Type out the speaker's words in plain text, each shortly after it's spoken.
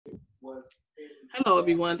Hello,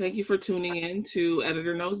 everyone. Thank you for tuning in to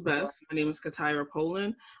Editor Knows Best. My name is Katira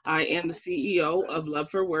Poland. I am the CEO of Love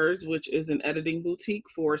for Words, which is an editing boutique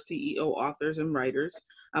for CEO authors and writers.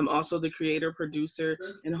 I'm also the creator, producer,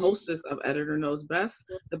 and hostess of Editor Knows Best,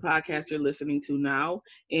 the podcast you're listening to now.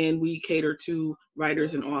 And we cater to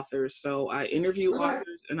writers and authors. So I interview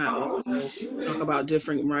authors and I also talk about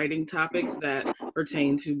different writing topics that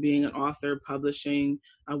pertain to being an author, publishing,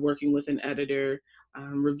 working with an editor,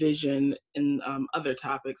 revision, and other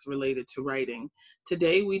topics related to writing.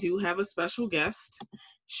 Today, we do have a special guest.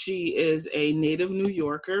 She is a native New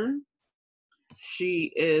Yorker.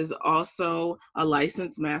 She is also a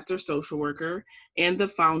licensed master social worker and the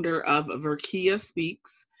founder of Verkeya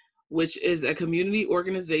Speaks, which is a community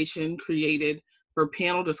organization created for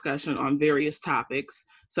panel discussion on various topics,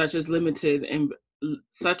 such as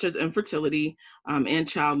infertility and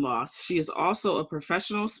child loss. She is also a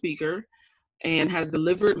professional speaker and has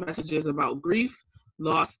delivered messages about grief,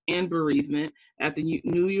 loss, and bereavement at the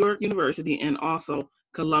New York University and also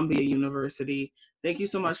Columbia University. Thank you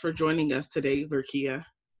so much for joining us today, Verkeya.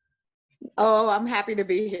 Oh, I'm happy to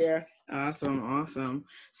be here. Awesome.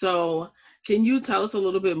 So can you tell us a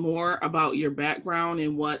little bit more about your background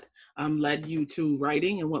and what led you to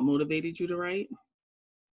writing and what motivated you to write?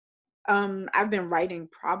 I've been writing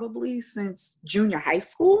probably since junior high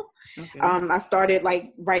school. Okay. I started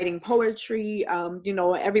writing poetry.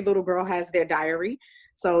 Every little girl has their diary.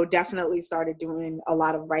 So definitely started doing a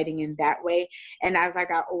lot of writing in that way. And as I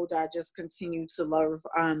got older, I just continued to love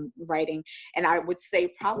writing. And I would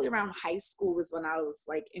say probably around high school is when I was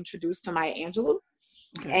introduced to Maya Angelou.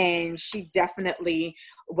 Okay. And she definitely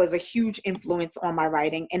was a huge influence on my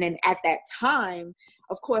writing. And then at that time,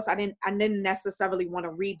 of course, I didn't necessarily want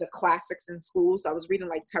to read the classics in school. So I was reading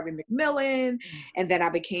Terry McMillan, and then I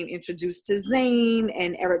became introduced to Zane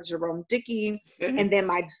and Eric Jerome Dickey. And then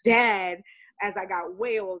my dad, as I got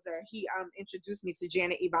way older, he introduced me to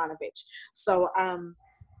Janet Ivanovich. So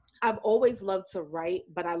I've always loved to write,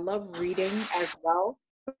 but I love reading as well,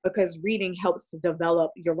 because reading helps to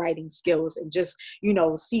develop your writing skills and just,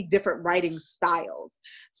 see different writing styles.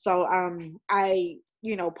 So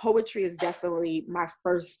poetry is definitely my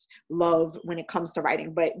first love when it comes to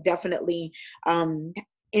writing, but definitely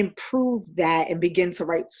improve that and begin to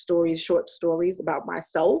write short stories about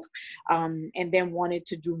myself, and then wanted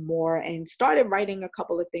to do more and started writing a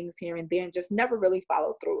couple of things here and there and just never really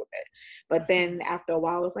followed through with it. But then after a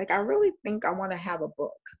while, I was like, I really think I want to have a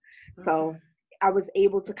book. So I was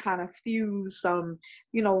able to kind of fuse some,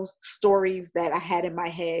 stories that I had in my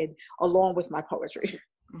head along with my poetry.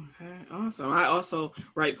 Okay, awesome. I also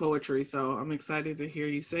write poetry, so I'm excited to hear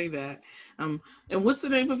you say that. And what's the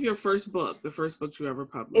name of your first book, the first book you ever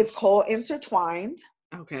published? It's called Intertwined.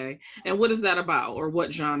 Okay. And what is that about, or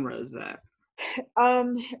what genre is that?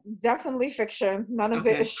 Definitely fiction. None of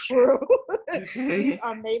it is true. Okay. These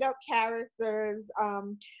are made up characters.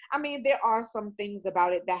 There are some things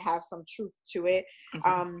about it that have some truth to it.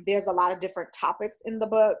 There's a lot of different topics in the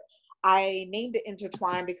book. I named it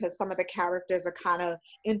Intertwined because some of the characters are kind of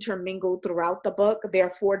intermingled throughout the book. There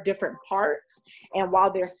are 4 different parts. And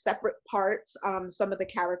while they're separate parts, some of the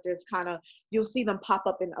characters you'll see them pop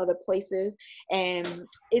up in other places. And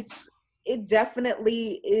it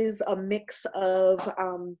definitely is a mix of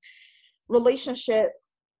relationship,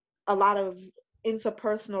 a lot of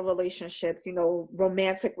interpersonal relationships,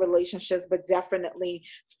 romantic relationships, but definitely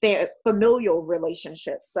familial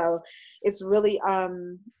relationships. So it's really,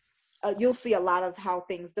 you'll see a lot of how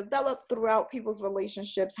things develop throughout people's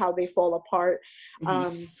relationships, how they fall apart.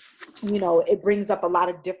 It brings up a lot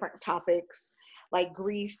of different topics like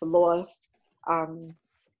grief, loss,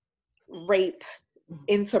 rape,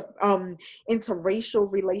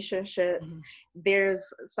 interracial relationships.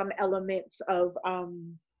 There's some elements of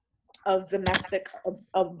domestic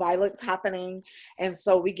of violence happening, and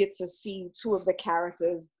so we get to see 2 of the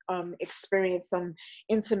characters experience some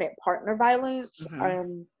intimate partner violence.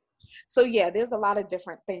 So there's a lot of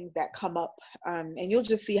different things that come up, and you'll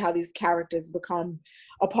just see how these characters become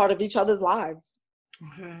a part of each other's lives.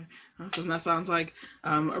 Okay, awesome. That sounds like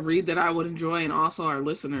a read that I would enjoy, and also our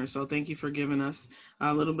listeners. So thank you for giving us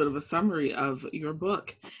a little bit of a summary of your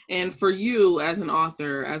book. And for you as an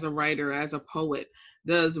author, as a writer, as a poet,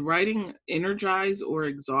 does writing energize or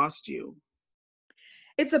exhaust you?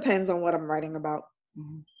 It depends on what I'm writing about.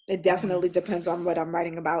 It definitely depends on what I'm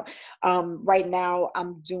writing about. Right now,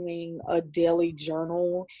 I'm doing a daily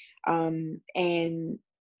journal, and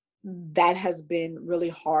that has been really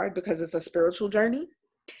hard because it's a spiritual journey.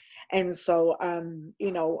 And so,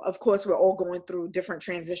 of course, we're all going through different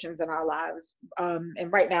transitions in our lives.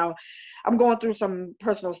 And right now, I'm going through some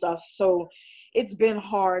personal stuff. So it's been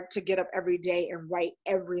hard to get up every day and write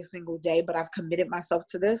every single day, but I've committed myself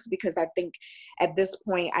to this because I think at this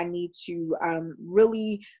point I need to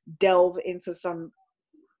really delve into some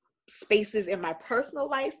spaces in my personal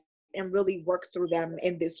life and really work through them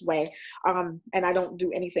in this way. And I don't do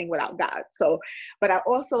anything without God. So, but I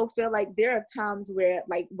also feel like there are times where,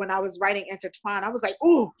 like when I was writing Intertwine, I was like,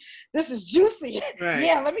 ooh, this is juicy. Right.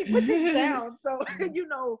 Yeah, let me put this down. So,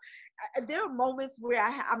 there are moments where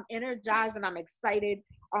I'm energized and I'm excited.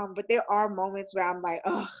 But there are moments where I'm like,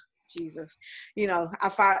 oh, Jesus, I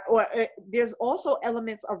find, there's also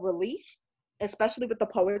elements of relief, especially with the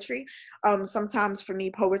poetry. Sometimes for me,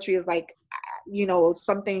 poetry is like,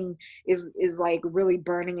 something is like really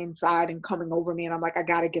burning inside and coming over me, and I'm like, I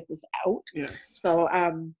gotta get this out. Yes. So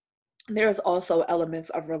there's also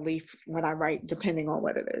elements of relief when I write, depending on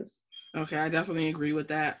what it is. Okay, I definitely agree with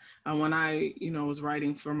that. When I, was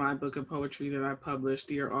writing for my book of poetry that I published,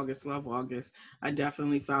 Dear August, Love August, I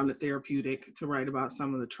definitely found it therapeutic to write about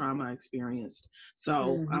some of the trauma I experienced.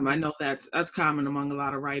 So I know that's common among a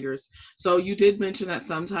lot of writers. So you did mention that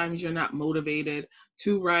sometimes you're not motivated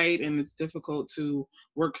to write and it's difficult to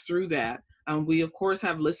work through that. We, of course,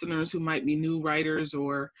 have listeners who might be new writers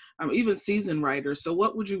or even seasoned writers. So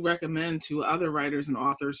what would you recommend to other writers and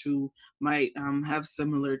authors who might have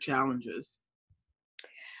similar challenges?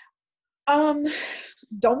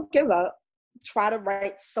 Don't give up. Try to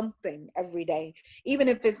write something every day, even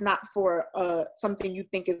if it's not for something you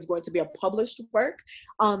think is going to be a published work.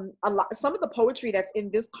 Some of the poetry that's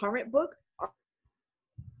in this current book are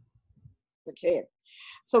a kid.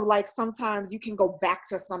 So like sometimes you can go back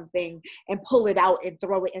to something and pull it out and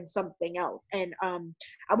throw it in something else. And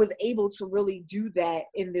I was able to really do that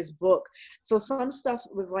in this book. So some stuff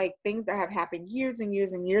was like things that have happened years and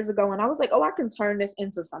years and years ago. And I was like, oh, I can turn this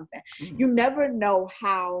into something. Mm-hmm. You never know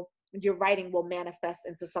how your writing will manifest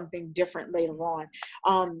into something different later on.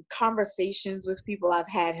 Conversations with people I've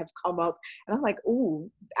had have come up and I'm like, ooh,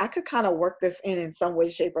 I could kind of work this in some way,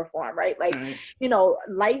 shape, or form, right? Like,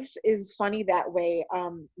 life is funny that way.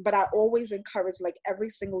 But I always encourage, like, every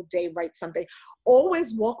single day, write something.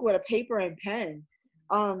 Always walk with a paper and pen.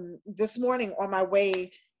 This morning on my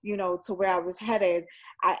way, to where I was headed,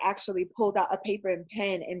 I actually pulled out a paper and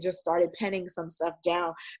pen and just started penning some stuff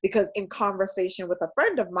down, because in conversation with a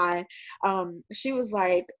friend of mine, she was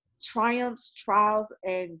like, triumphs, trials,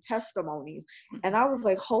 and testimonies. And I was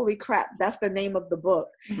like, holy crap, that's the name of the book.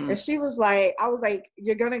 Mm-hmm. And she was like, I was like,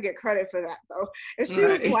 you're going to get credit for that though. And she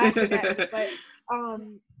was laughing at me. But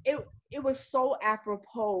it was so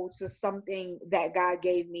apropos to something that God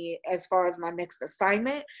gave me as far as my next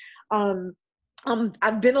assignment.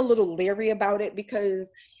 I've been a little leery about it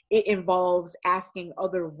because it involves asking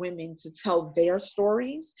other women to tell their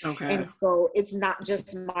stories. Okay. And so it's not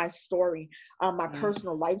just my story, my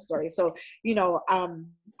personal life story. So,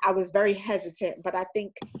 I was very hesitant, but I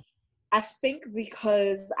think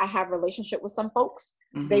because I have a relationship with some folks,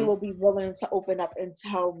 they will be willing to open up and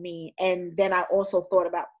tell me. And then I also thought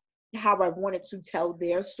about how I wanted to tell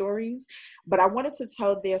their stories, but I wanted to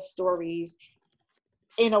tell their stories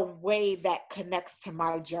in a way that connects to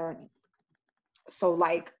my journey. So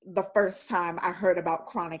like the first time I heard about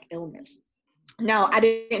chronic illness. Now, I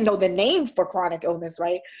didn't know the name for chronic illness,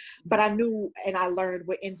 right? But I knew and I learned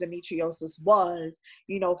what endometriosis was,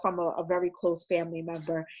 from a very close family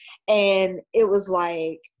member. And it was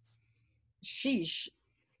like, sheesh,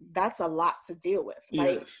 that's a lot to deal with,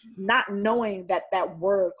 right? Yes. Not knowing that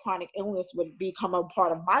word chronic illness would become a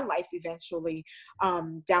part of my life eventually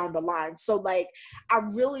down the line. So like, I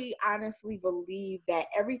really honestly believe that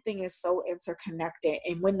everything is so interconnected,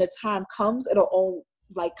 and when the time comes, it'll all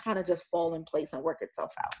like kind of just fall in place and work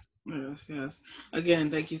itself out. Yes. Again,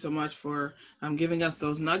 thank you so much for giving us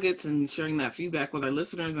those nuggets and sharing that feedback with our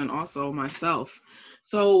listeners and also myself.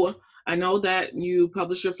 So I know that you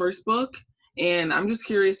published your first book, and I'm just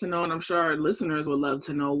curious to know, and I'm sure our listeners would love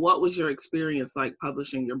to know, what was your experience like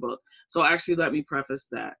publishing your book? So actually, let me preface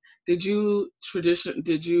that. Did you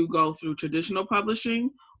go through traditional publishing,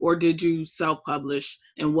 or did you self-publish,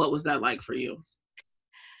 and what was that like for you?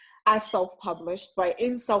 I self-published, but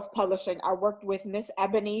in self-publishing, I worked with Miss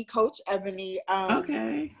Ebony, Coach Ebony.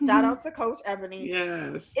 Okay. Shout out to Coach Ebony.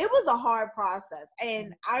 Yes. It was a hard process.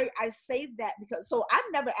 And I say that because, so I've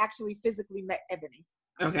never actually physically met Ebony.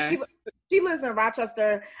 Okay. She lives in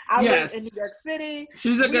Rochester. I live in New York City.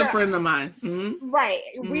 She's a good friend of mine. Mm-hmm. Right.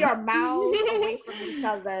 Mm-hmm. We are miles away from each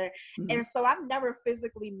other. Mm-hmm. And so I've never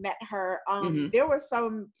physically met her. There were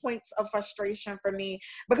some points of frustration for me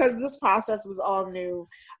because this process was all new.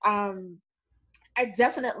 I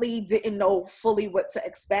definitely didn't know fully what to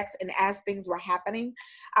expect. And as things were happening,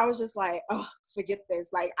 I was just like, oh, forget this.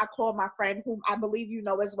 Like, I called my friend, whom I believe you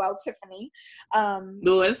know as well, Tiffany.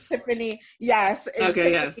 Lewis. Tiffany, yes. And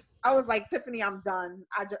Okay, Tiffany, yes. I was like, Tiffany, I'm done.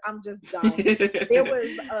 I'm just done. There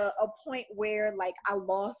was a point where like I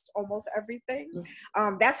lost almost everything.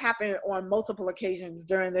 That's happened on multiple occasions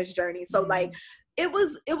during this journey. So like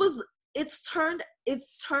it's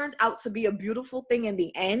turned out to be a beautiful thing in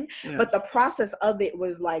the end, Yes. but the process of it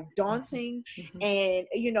was like daunting. Mm-hmm. And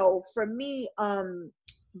for me,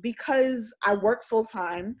 because I work full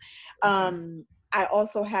time, I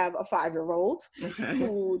also have a 5-year-old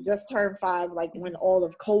who just turned 5, like when all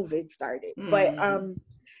of COVID started. But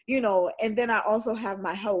and then I also have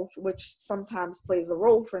my health, which sometimes plays a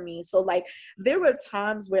role for me. So like there were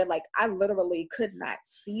times where like I literally could not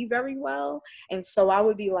see very well. And so I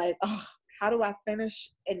would be like, oh, how do I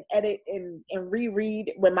finish and edit and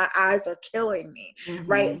reread when my eyes are killing me?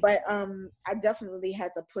 Right. But I definitely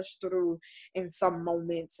had to push through in some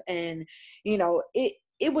moments. And,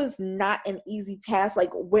 it was not an easy task.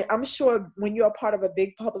 Like I'm sure when you're a part of a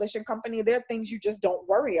big publishing company, there are things you just don't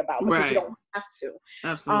worry about because you don't have to.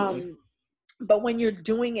 Absolutely. But when you're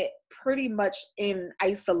doing it pretty much in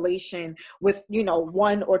isolation with,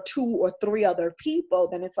 1 or 2 or 3 other people,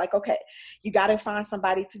 then it's like, okay, you got to find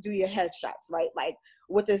somebody to do your headshots, right? Like,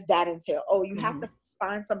 what does that entail? Oh, you have to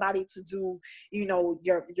find somebody to do, your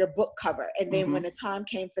book cover. And then when the time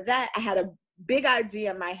came for that, I had a big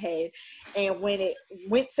idea in my head, and when it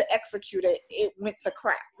went to execute it, it went to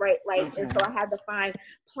crap, right? Like, and so I had to find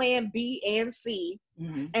plan B and C.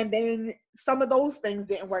 And then some of those things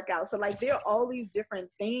didn't work out. So like there are all these different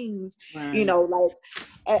things, like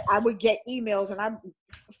I would get emails and I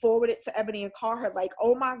forward it to Ebony and call her like,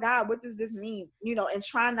 oh my God, what does this mean? And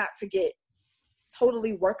try not to get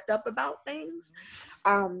totally worked up about things,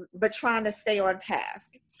 but trying to stay on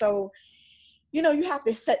task. So, you have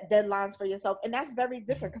to set deadlines for yourself. And that's very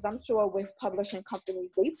different because I'm sure with publishing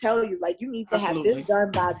companies, they tell you like, you need to have this done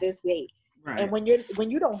by this date. Right. And when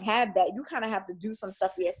you don't have that, you kind of have to do some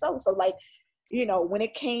stuff for yourself. So like, when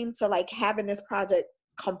it came to like having this project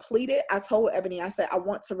completed, I told Ebony, I said, I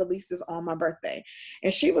want to release this on my birthday.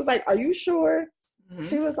 And she was like, are you sure?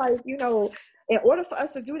 She was like, in order for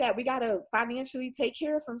us to do that, we got to financially take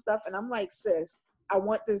care of some stuff. And I'm like, sis, I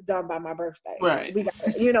want this done by my birthday. Right. We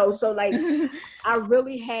got, so like, I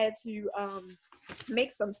really had to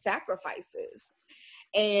make some sacrifices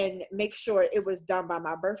and make sure it was done by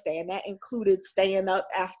my birthday. And that included staying up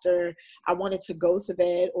after I wanted to go to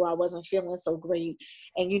bed or I wasn't feeling so great,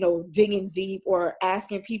 and, digging deep or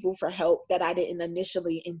asking people for help that I didn't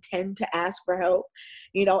initially intend to ask for help,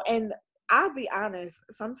 and I'll be honest,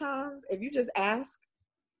 sometimes if you just ask,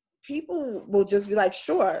 people will just be like,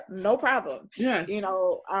 sure, no problem. Yeah.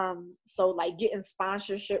 So like getting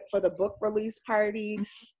sponsorship for the book release party,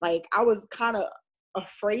 like I was kind of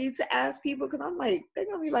afraid to ask people because I'm like, they're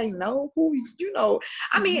gonna be like, no, who,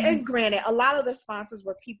 I mean, and granted, a lot of the sponsors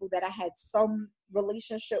were people that I had some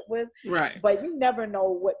relationship with, right? But you never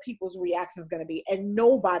know what people's reaction is gonna be, and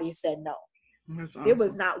nobody said no. That's awesome. There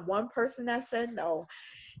was not one person that said no.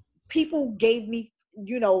 People gave me,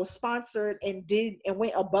 sponsored and did and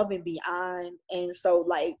went above and beyond. And so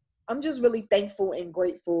like, I'm just really thankful and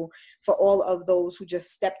grateful for all of those who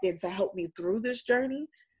just stepped in to help me through this journey,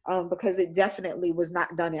 because it definitely was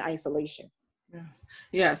not done in isolation.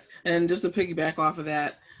 Yes. And just to piggyback off of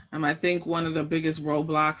that, I think one of the biggest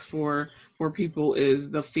roadblocks for people is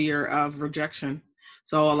the fear of rejection.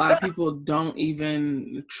 So a lot of people don't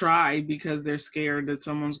even try because they're scared that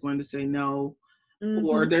someone's going to say no.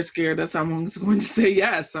 Or they're scared that someone's going to say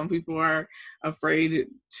yes. Some people are afraid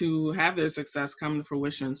to have their success come to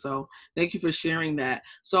fruition. So thank you for sharing that.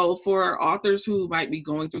 So for authors who might be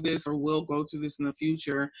going through this or will go through this in the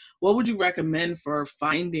future, what would you recommend for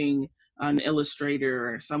finding an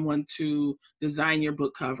illustrator or someone to design your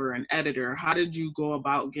book cover, an editor? How did you go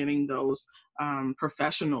about getting those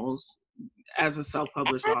professionals as a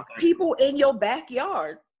self-published author? People in your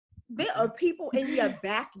backyard. There are people in your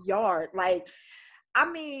backyard. Like, I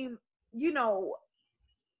mean,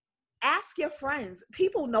 ask your friends.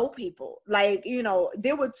 People know people. Like,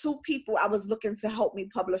 there were 2 people I was looking to help me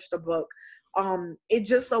publish the book. It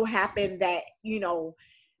just so happened that,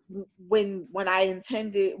 when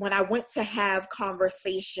I went to have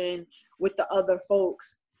conversation with the other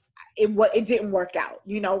folks, it didn't work out,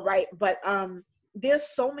 right? But there's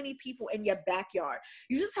so many people in your backyard.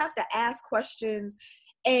 You just have to ask questions.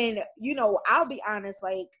 And, I'll be honest,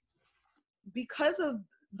 like, because of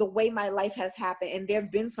the way my life has happened, and there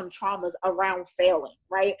have been some traumas around failing,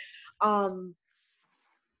 right?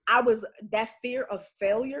 that fear of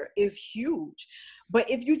failure is huge. But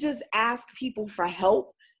if you just ask people for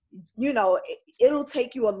help, it'll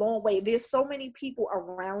take you a long way. There's so many people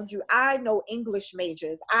around you. I know English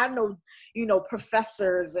majors. I know,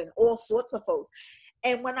 professors and all sorts of folks.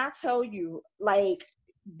 And when I tell you, like,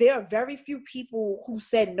 there are very few people who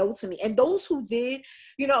said no to me. And those who did,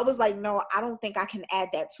 it was like, no, I don't think I can add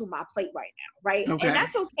that to my plate right now. Right. Okay. And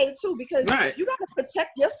that's okay too, because right. you got to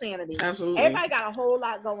protect your sanity. Absolutely. Everybody got a whole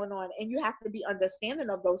lot going on, and you have to be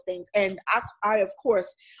understanding of those things. And I of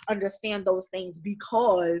course understand those things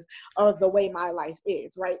because of the way my life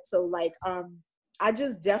is. Right. So like, I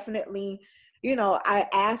just definitely, I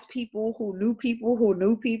asked people who knew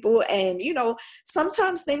people, and,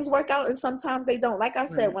 sometimes things work out and sometimes they don't. Like I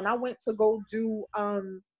said, right. when I went to go do, I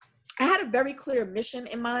had a very clear mission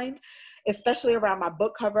in mind, especially around my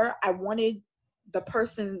book cover. I wanted the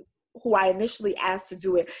person who I initially asked to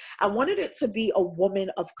do it, I wanted it to be a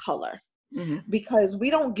woman of color. Mm-hmm. Because we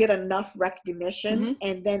don't get enough recognition. Mm-hmm.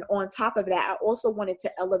 And then on top of that, I also wanted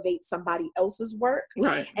to elevate somebody else's work.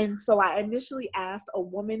 Right. And so I initially asked a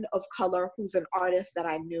woman of color who's an artist that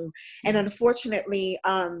I knew. Mm-hmm. And unfortunately,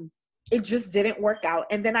 it just didn't work out.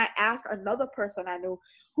 And then I asked another person I knew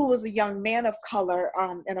who was a young man of color,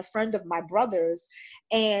 and a friend of my brother's,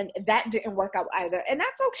 and that didn't work out either. And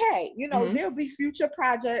that's okay. Mm-hmm. There'll be future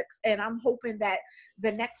projects, and I'm hoping that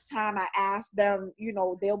the next time I ask them,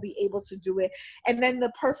 they'll be able to do it. And then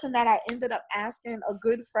the person that I ended up asking, a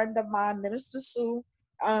good friend of mine, Minister Sue,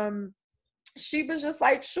 she was just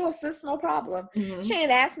like, sure, sis, no problem. Mm-hmm. She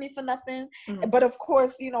ain't asked me for nothing. Mm-hmm. But of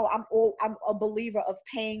course, I'm a believer of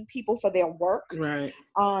paying people for their work. Right.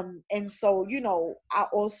 And so,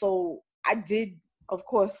 I did, of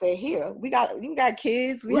course, say, here, we got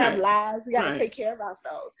kids, we have lives, we got to take care of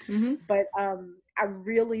ourselves. Mm-hmm. But I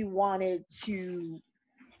really wanted to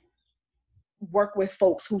work with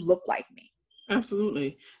folks who look like me.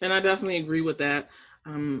 Absolutely. And I definitely agree with that.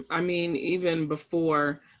 Even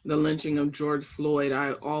before the lynching of George Floyd,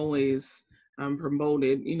 I always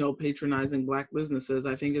promoted, patronizing Black businesses.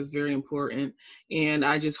 I think is very important. And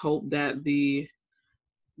I just hope that the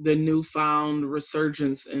newfound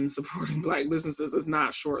resurgence in supporting Black businesses is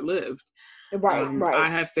not short-lived. Right. I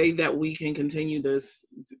have faith that we can continue this,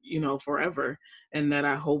 forever. And that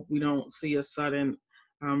I hope we don't see a sudden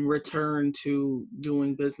return to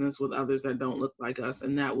doing business with others that don't look like us,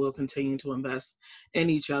 and that we'll continue to invest in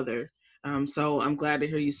each other. So I'm glad to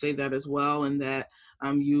hear you say that as well, and that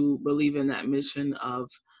you believe in that mission of,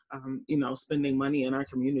 spending money in our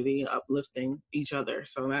community, uplifting each other.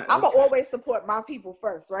 So that I'm gonna always support my people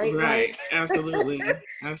first, right? Right. Absolutely.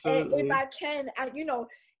 Absolutely. And if I can,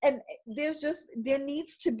 and there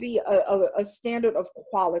needs to be a standard of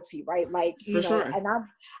quality, right? Like, sure. And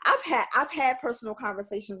I've had personal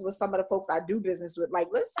conversations with some of the folks I do business with, like,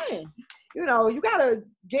 listen, you gotta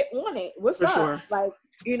get on it. What's For up? Sure. Like,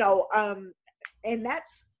 and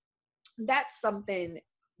that's something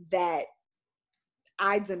that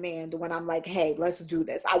I demand when I'm like, hey, let's do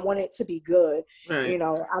this. I want it to be good. Right.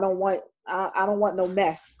 I don't want no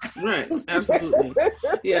mess. Right. Absolutely.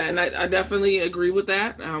 Yeah. And I definitely agree with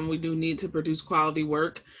that. We do need to produce quality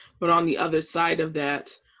work, but on the other side of that,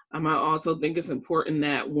 I also think it's important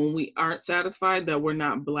that when we aren't satisfied, that we're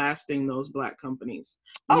not blasting those Black companies.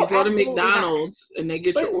 When you go to McDonald's and they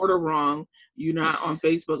get your order wrong, you're not on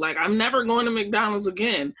Facebook like, I'm never going to McDonald's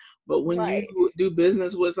again. But when you do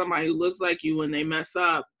business with somebody who looks like you and they mess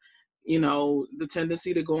up, the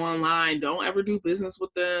tendency to go online, don't ever do business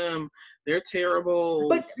with them. They're terrible.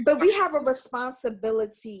 But we have a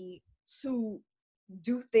responsibility to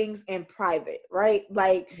do things in private, right?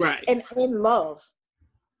 Like, and in love.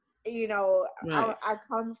 I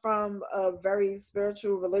come from a very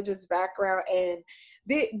spiritual, religious background, and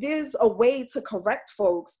there's a way to correct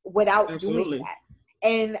folks without doing that.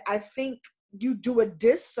 And I think you do a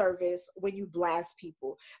disservice when you blast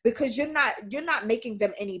people, because you're not making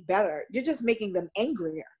them any better. You're just making them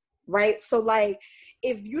angrier, right? So like,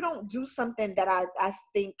 if you don't do something that I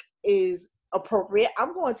think is appropriate,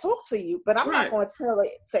 I'm going to talk to you, but I'm not going to tell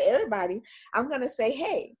it to everybody. I'm going to say,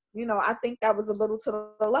 hey, I think that was a little to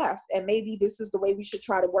the left, and maybe this is the way we should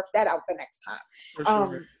try to work that out the next time.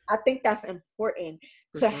 I think that's important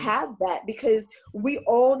to have that, because we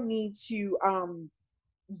all need to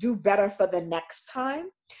do better for the next time.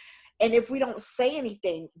 And if we don't say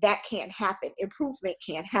anything, that can't happen. Improvement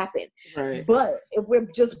can't happen. Right. But if we're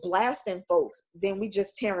just blasting folks, then we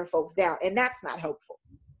just tearing folks down, and that's not helpful.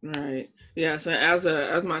 Right. Yes. And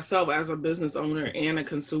as myself, as a business owner and a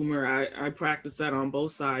consumer, I practice that on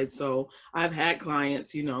both sides. So I've had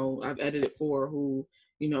clients, I've edited for who,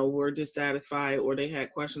 were dissatisfied or they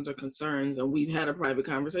had questions or concerns, and we've had a private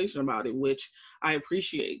conversation about it, which I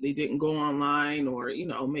appreciate. They didn't go online or,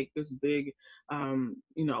 make this big,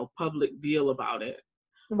 public deal about it.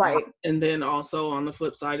 Right. And then also on the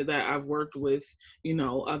flip side of that, I've worked with,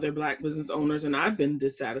 other Black business owners, and I've been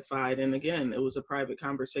dissatisfied. And again, it was a private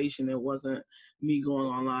conversation. It wasn't me going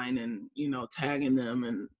online and, tagging them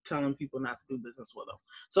and telling people not to do business with them.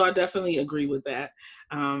 So I definitely agree with that,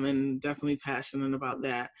 and definitely passionate about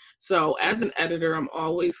that. So as an editor, I'm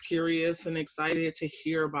always curious and excited to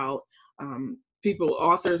hear about people,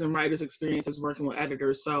 authors and writers' experiences working with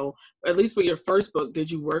editors. So at least for your first book, did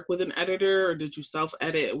you work with an editor or did you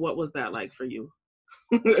self-edit? What was that like for you?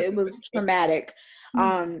 It was traumatic.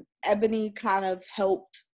 Ebony kind of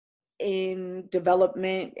helped in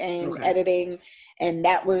development and editing, and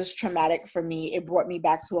that was traumatic for me. It brought me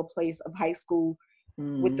back to a place of high school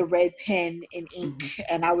with the red pen and ink,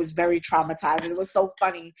 and I was very traumatized. And it was so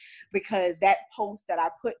funny because that post that I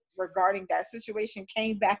put regarding that situation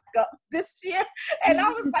came back up this year, and I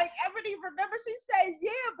was like, Ebony, remember? She said,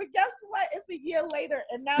 yeah, but guess what? It's a year later,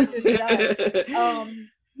 and now you're done.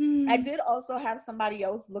 I did also have somebody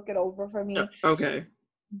else look it over for me. Okay.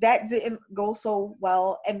 That didn't go so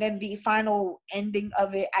well. And then the final ending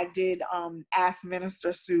of it, I did ask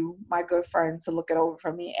Minister Sue, my good friend, to look it over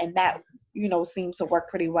for me. And that, seemed to work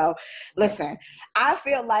pretty well. Listen, I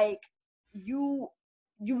feel like you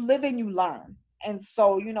live and you learn. And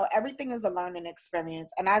so, everything is a learning experience.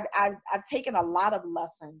 And I've taken a lot of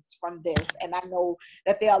lessons from this. And I know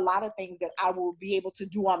that there are a lot of things that I will be able to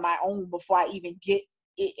do on my own before I even get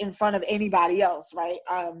it in front of anybody else, right?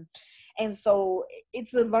 And so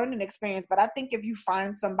it's a learning experience. But I think if you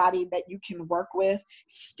find somebody that you can work with,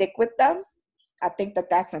 stick with them. I think that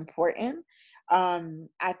that's important.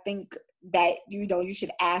 I think that, you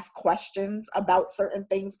should ask questions about certain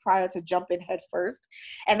things prior to jumping head first.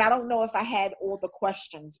 And I don't know if I had all the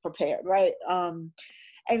questions prepared, right?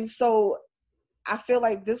 And so I feel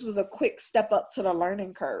like this was a quick step up to the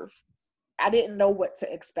learning curve. I didn't know what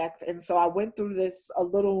to expect. And so I went through this a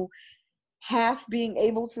little half being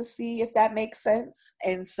able to see, if that makes sense.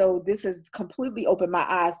 And so this has completely opened my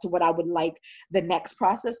eyes to what I would like the next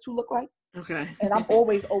process to look like. Okay. And I'm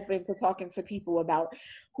always open to talking to people about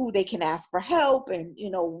who they can ask for help and,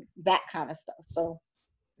 that kind of stuff. So,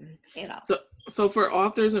 So for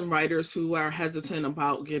authors and writers who are hesitant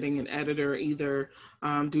about getting an editor, either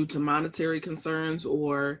due to monetary concerns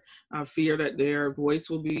or fear that their voice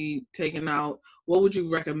will be taken out, what would you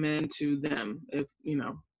recommend to them if,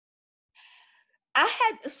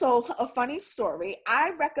 a funny story.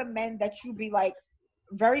 I recommend that you be like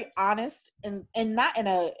very honest and not in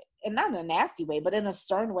a nasty way, but in a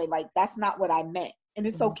stern way. Like, that's not what I meant. And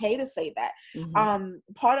it's okay to say that.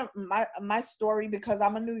 Part of my story, because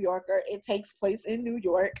I'm a New Yorker, it takes place in New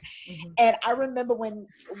York. And I remember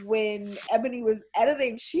when Ebony was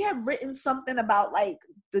editing, she had written something about like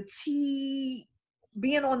the tea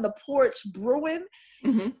being on the porch brewing.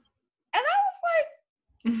 And I was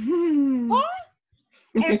like, what?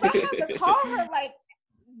 And so I had to call her like,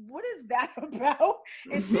 what is that about?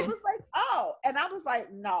 And she was like, oh. And I was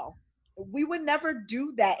like, no, we would never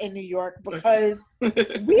do that in New York, because we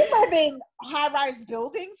live in high-rise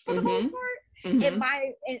buildings for the most part.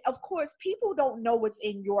 And of course, people don't know what's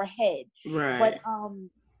in your head. Right. But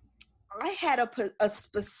I had a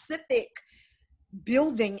specific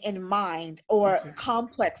building in mind, or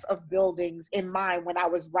complex of buildings in mind, when I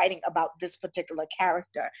was writing about this particular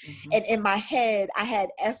character. And in my head, I had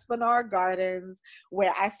Esplanade Gardens,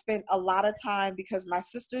 where I spent a lot of time because my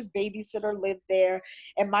sister's babysitter lived there,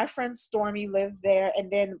 and my friend Stormy lived there,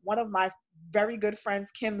 and then one of my very good friends,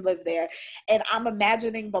 Kim, lived there. And I'm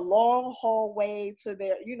imagining the long hallway to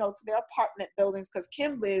their apartment buildings, because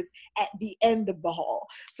Kim lived at the end of the hall.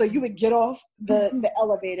 So you would get off the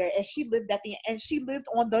elevator, and she lived at the end. She lived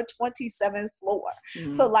on the 27th floor.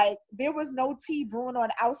 So like, there was no tea brewing on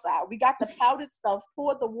the outside. We got the powdered stuff,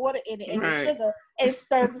 poured the water in it and the sugar, and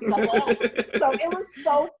stirred the stuff up. So it was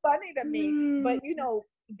so funny to me. But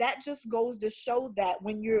that just goes to show that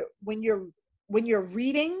when you're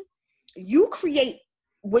reading, you create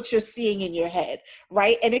what you're seeing in your head,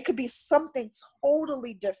 right? And it could be something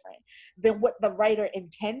totally different than what the writer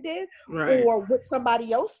intended, or what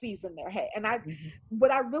somebody else sees in their head. And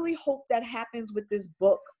what I really hope that happens with this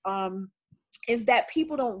book is that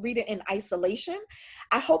people don't read it in isolation.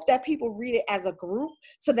 I hope that people read it as a group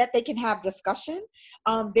so that they can have discussion.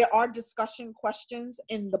 There are discussion questions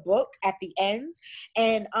in the book at the end.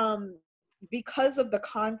 And because of the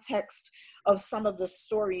context of some of the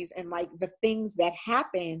stories and like the things that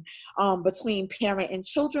happen between parent and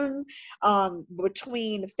children,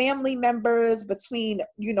 between family members, between,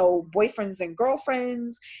 you know, boyfriends and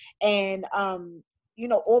girlfriends, and you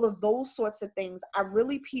know, all of those sorts of things. I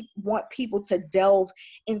really want people to delve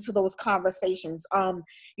into those conversations.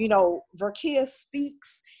 You know, Verkeya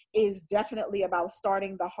Speaks is definitely about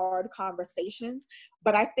starting the hard conversations.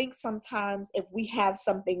 But I think sometimes if we have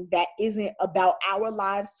something that isn't about our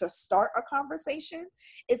lives to start a conversation,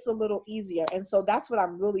 it's a little easier. And so that's what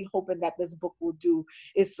I'm really hoping that this book will do,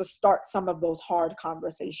 is to start some of those hard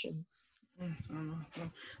conversations. Awesome.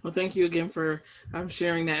 Well, thank you again for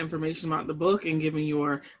sharing that information about the book and giving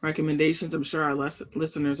your recommendations. I'm sure our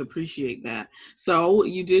listeners appreciate that. So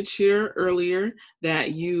you did share earlier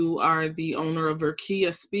that you are the owner of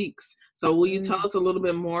Verkeya Speaks. So will you tell us a little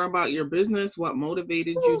bit more about your business? What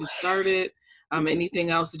motivated you to start it? Anything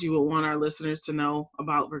else that you would want our listeners to know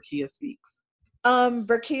about Verkeya Speaks?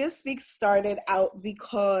 Verkeya Speaks started out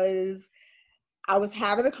because I was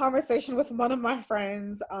having a conversation with one of my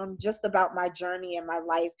friends just about my journey in my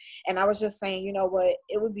life. And I was just saying, you know what,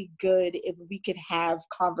 it would be good if we could have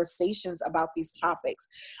conversations about these topics.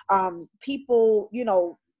 People, you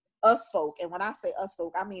know, us folk, and when I say us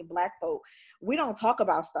folk, I mean Black folk, we don't talk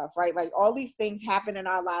about stuff, right? Like all these things happen in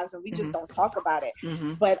our lives and we just don't talk about it.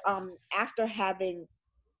 But after having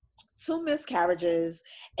 2 miscarriages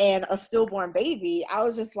and a stillborn baby, I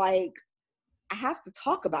was just like, I have to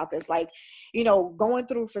talk about this. Like, you know, going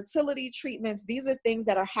through fertility treatments, these are things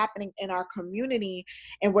that are happening in our community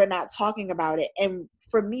and we're not talking about it. And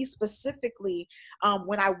for me specifically,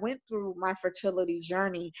 when I went through my fertility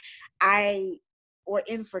journey, or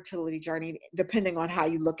infertility journey, depending on how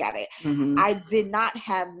you look at it, I did not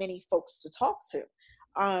have many folks to talk to.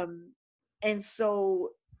 And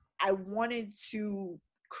so I wanted to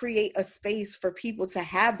create a space for people to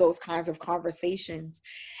have those kinds of conversations.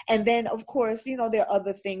 And then, of course, you know, there are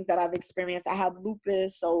other things that I've experienced. I have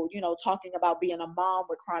lupus, so, you know, talking about being a mom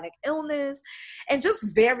with chronic illness and just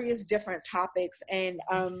various different topics, and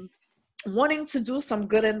wanting to do some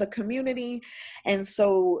good in the community. And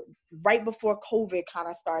so right before COVID kind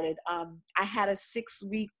of started, I had a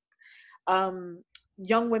 6-week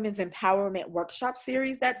young women's empowerment workshop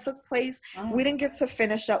series that took place. We didn't get to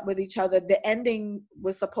finish up with each other. The ending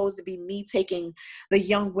was supposed to be me taking the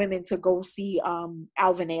young women to go see Alvin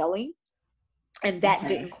Ailey, and that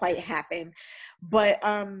didn't quite happen. But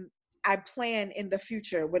I plan in the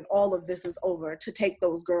future, when all of this is over, to take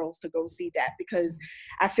those girls to go see that, because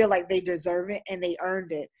I feel like they deserve it and they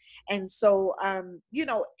earned it. And so, you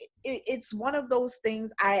know, it's one of those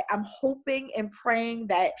things. I'm hoping and praying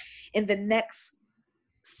that in the next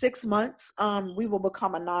 6 months, we will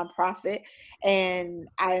become a nonprofit, and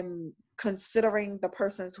I'm considering the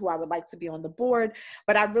persons who I would like to be on the board.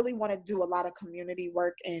 But I really want to do a lot of community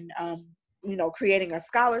work and, you know, creating a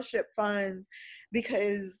scholarship fund,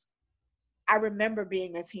 because I remember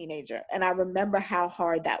being a teenager and I remember how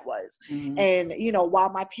hard that was. And, you know, while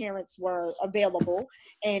my parents were available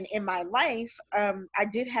and in my life, I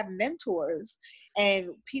did have mentors and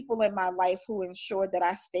people in my life who ensured that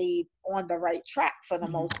I stayed on the right track for the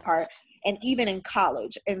most part, and even in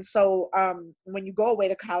college. And so when you go away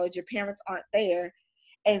to college, your parents aren't there.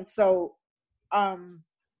 And so,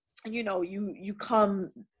 you know,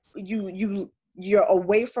 you're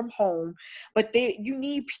away from home, but you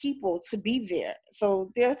need people to be there. So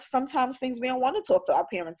there are sometimes things we don't want to talk to our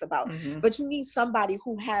parents about, but you need somebody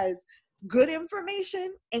who has good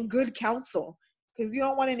information and good counsel, because you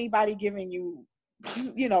don't want anybody giving you,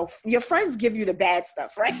 you know, your friends give you the bad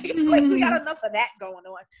stuff, right? Like we got enough of that going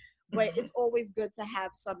on. But it's always good to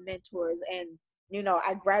have some mentors. And, you know,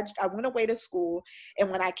 I went away to school, and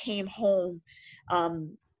when I came home,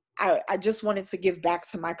 I just wanted to give back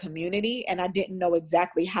to my community, and I didn't know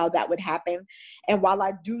exactly how that would happen. And while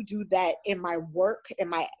I do that in my work, in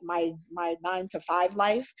my 9-to-5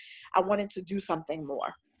 life, I wanted to do something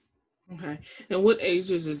more. Okay. And what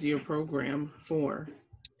ages is your program for?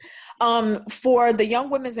 For the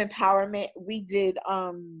Young Women's Empowerment, we did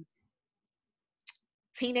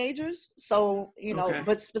teenagers, so, you know,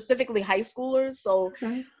 but specifically high schoolers, so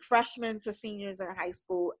freshmen to seniors in high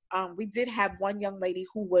school. We did have one young lady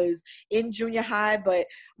who was in junior high, but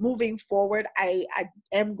moving forward, I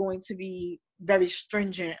am going to be very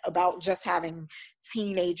stringent about just having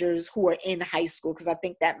teenagers who are in high school, because I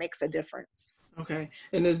think that makes a difference. Okay.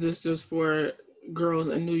 And is this just for girls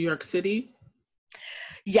in New York City?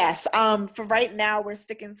 Yes. For right now, we're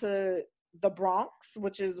sticking to the Bronx,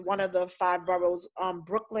 which is one of the 5 boroughs,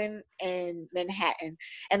 Brooklyn and Manhattan.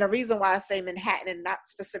 And the reason why I say Manhattan and not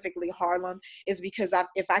specifically Harlem is because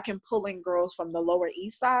if I can pull in girls from the Lower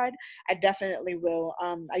East Side, I definitely will.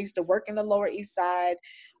 I used to work in the Lower East Side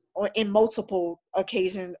in multiple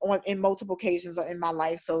occasions in my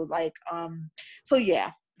life. So like, so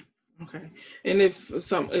yeah. Okay. And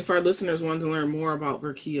if our listeners want to learn more about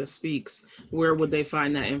Verkeya Speaks, where would they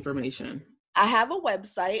find that information? I have a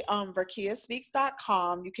website,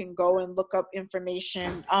 verkeyaspeaks.com. You can go and look up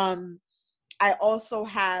information. I also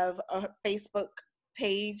have a Facebook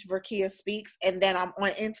page, Verkeya Speaks, and then I'm on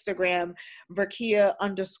Instagram,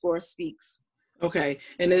 Verkeya_speaks. Okay.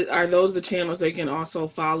 And are those the channels they can also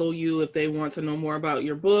follow you if they want to know more about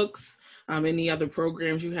your books, any other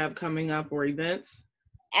programs you have coming up or events?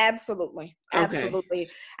 Absolutely. Okay. Absolutely.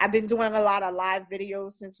 I've been doing a lot of live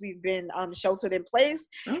videos since we've been sheltered in place.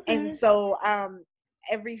 And Okay. so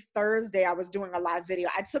every Thursday I was doing a live video.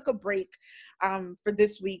 I took a break for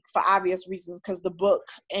this week for obvious reasons, because the book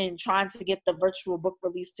and trying to get the virtual book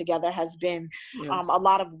release together has been Yes. a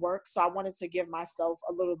lot of work. So I wanted to give myself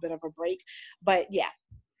a little bit of a break. But yeah.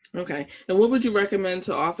 Okay. And what would you recommend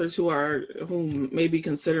to authors who may be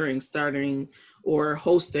considering starting or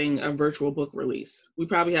hosting a virtual book release? We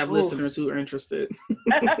probably have listeners who are interested.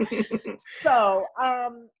 So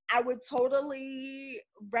I would totally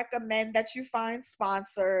recommend that you find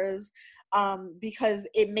sponsors, because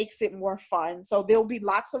it makes it more fun. So there'll be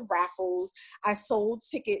lots of raffles. I sold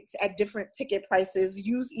tickets at different ticket prices.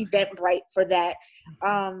 Use Eventbrite for that.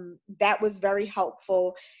 That was very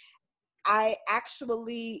helpful. I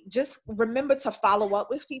actually just remember to follow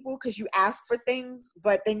up with people, because you ask for things,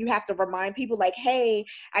 but then you have to remind people like, hey,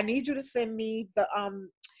 I need you to send me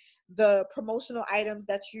the promotional items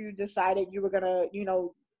that you decided you were going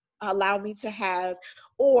to, allow me to have.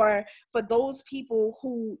 Or for those people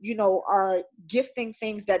who, are gifting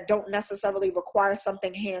things that don't necessarily require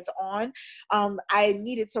something hands-on, I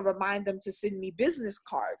needed to remind them to send me business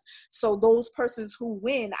cards. So those persons who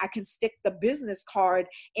win, I can stick the business card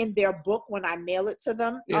in their book when I mail it to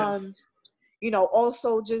them. Yes.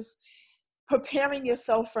 Also just preparing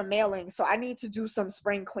yourself for mailing. So I need to do some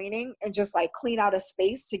spring cleaning and just like clean out a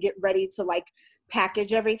space to get ready to like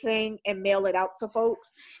package everything and mail it out to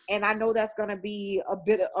folks. And I know that's going to be a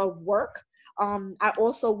bit of work. I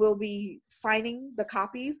also will be signing the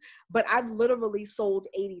copies, but I've literally sold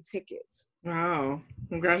 80 tickets. Wow. So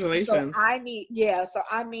Congratulations. I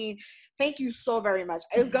mean, thank you so very much.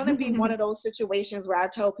 It's going to be one of those situations where I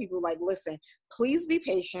tell people like, listen, please be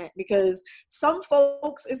patient, because some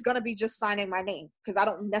folks is going to be just signing my name because I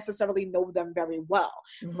don't necessarily know them very well.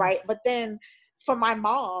 Mm-hmm. Right. But then for my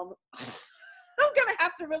mom, I'm going to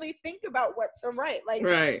have to really think about what to write. Like,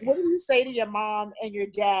 right. What do you say to your mom and your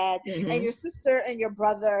dad and your sister and your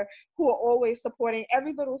brother, who are always supporting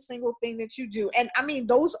every little single thing that you do? And I mean,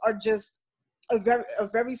 those are just a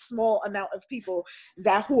very small amount of people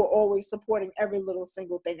who are always supporting every little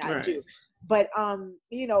single thing I do. But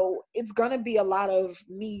it's gonna be a lot of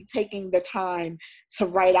me taking the time to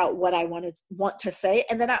write out what I want to say.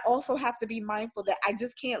 And then I also have to be mindful that I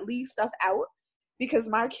just can't leave stuff out, because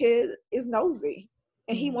my kid is nosy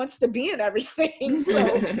and he wants to be in everything.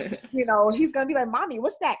 So he's gonna be like, mommy,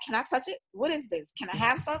 what's that? Can I touch it? What is this? Can I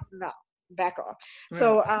have some? No, back off. Right.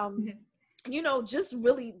 So just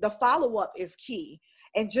really the follow-up is key,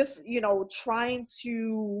 and just trying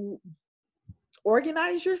to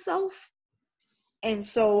organize yourself. And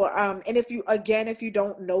so and if you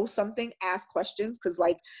don't know something, ask questions, because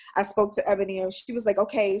like I spoke to Ebony and she was like,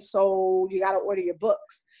 okay, so you got to order your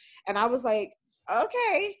books. And I was like,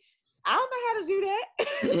 okay, I don't know how to do that.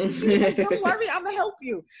 She was like, don't worry, I'm gonna help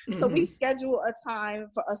you. So we schedule a time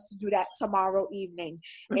for us to do that tomorrow evening.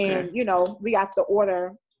 Okay. And we have to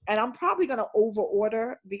order. And I'm probably going to over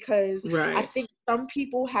order, because I think some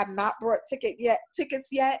people have not brought tickets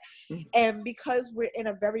yet. And because we're in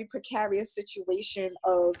a very precarious situation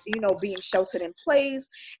of, being sheltered in place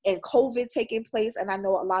and COVID taking place. And I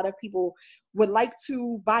know a lot of people would like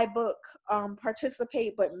to buy book,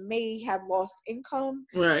 participate, but may have lost income,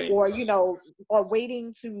 or, or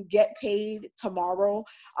waiting to get paid tomorrow.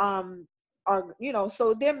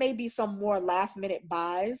 So there may be some more last minute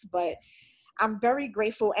buys, but I'm very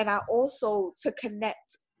grateful. And I also, to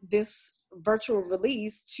connect this virtual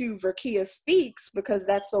release to Verkeya Speaks, because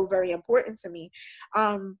that's so very important to me.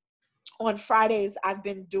 On Fridays, I've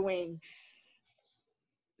been doing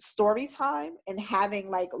story time and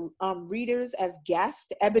having like readers as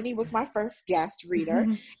guests. Ebony was my first guest reader,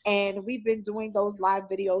 and we've been doing those live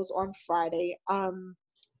videos on Friday.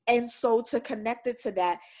 And so to connect it to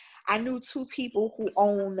that, I knew 2 people who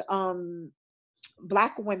own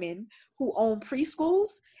Black women who own preschools.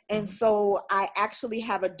 And so I actually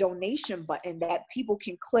have a donation button that people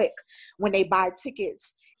can click when they buy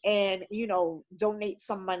tickets and, you know, donate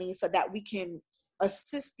some money so that we can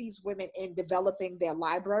assist these women in developing their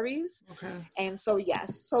libraries. Okay. And so,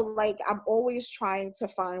 yes, so like I'm always trying to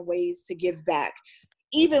find ways to give back,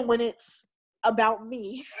 even when it's about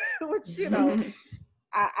me, which, you know,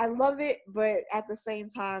 I love it, but at the same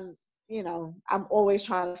time, you know, I'm always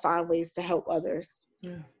trying to find ways to help others.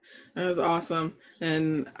 Yeah, that was awesome.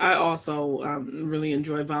 And I also really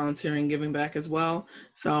enjoy volunteering, giving back as well.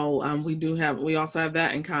 So we also have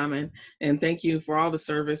that in common. And thank you for all the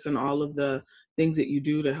service and all of the things that you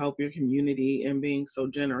do to help your community and being so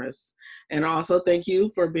generous. And also thank you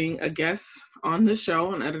for being a guest on the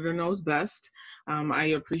show on Editor Knows Best. I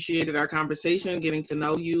appreciated our conversation, getting to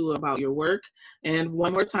know you about your work. And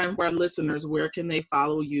one more time for our listeners, where can they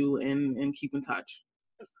follow you and keep in touch?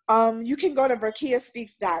 You can go to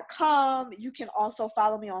verkeyaspeaks.com. You can also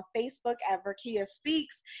follow me on Facebook at Verkeya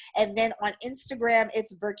Speaks. And then on Instagram,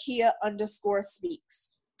 it's Verkeya_speaks.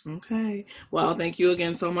 Okay. Well, thank you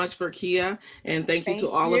again so much, Verkeya. And thank you to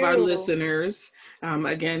Thank all of our you. listeners.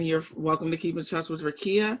 Again, you're welcome to keep in touch with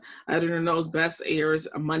Verkeya. Editor Knows Best airs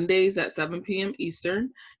Mondays at 7 p.m.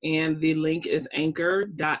 Eastern. And the link is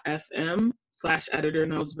anchor.fm/Editor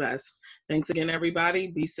Knows Best. Thanks again, everybody.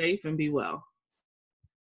 Be safe and be well.